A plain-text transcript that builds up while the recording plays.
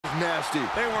nasty.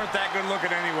 They weren't that good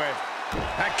looking anyway.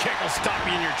 That kick will stop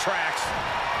you in your tracks.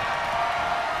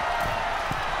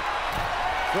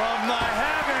 From the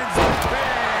heavens,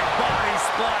 big body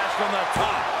splash from the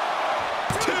top.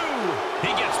 2.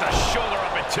 He gets the shoulder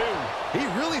up at 2. He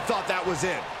really thought that was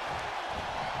it.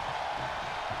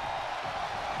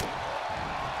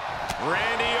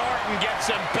 Randy Orton gets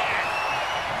him back.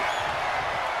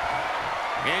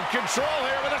 In control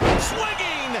here with a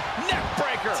swinging neck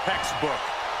breaker. Textbook.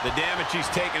 The damage he's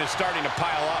taken is starting to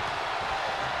pile up.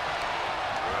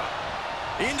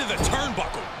 Into the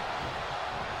turnbuckle.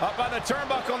 Up on the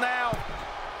turnbuckle now.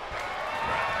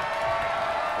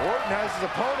 Orton has his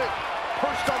opponent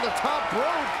perched on the top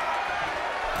rope.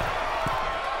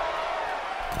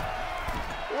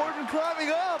 Orton climbing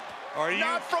up. Are you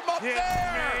not from up there?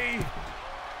 Me?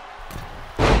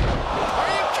 Are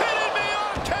you kidding me?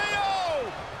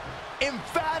 RKO!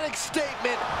 Emphatic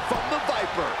statement from the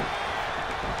Viper.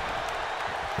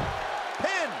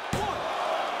 Pin. 1,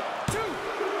 2.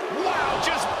 Wow,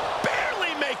 just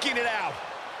barely making it out.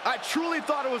 I truly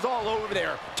thought it was all over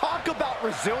there. Talk about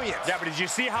resilience. Yeah, but did you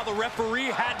see how the referee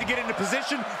had to get into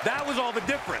position? That was all the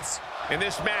difference. And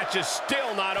this match is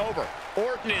still not over.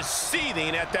 Orton is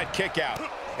seething at that kick out.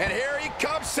 And here he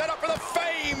comes, set up for the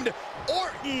famed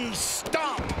Orton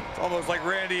stomp. It's almost like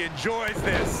Randy enjoys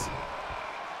this.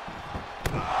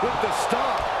 With the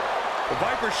stomp. The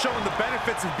Viper's showing the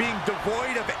benefits of being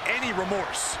devoid of any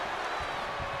remorse.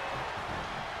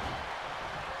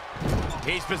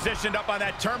 He's positioned up on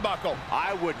that turnbuckle.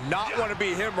 I would not want to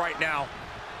be him right now.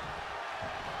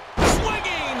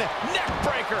 Swinging neck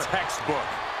breaker. Textbook.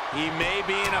 He may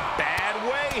be in a bad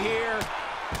way here.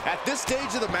 At this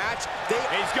stage of the match,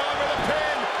 He's going for the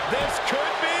pin. This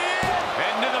could be it.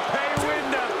 Into the pay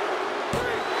window.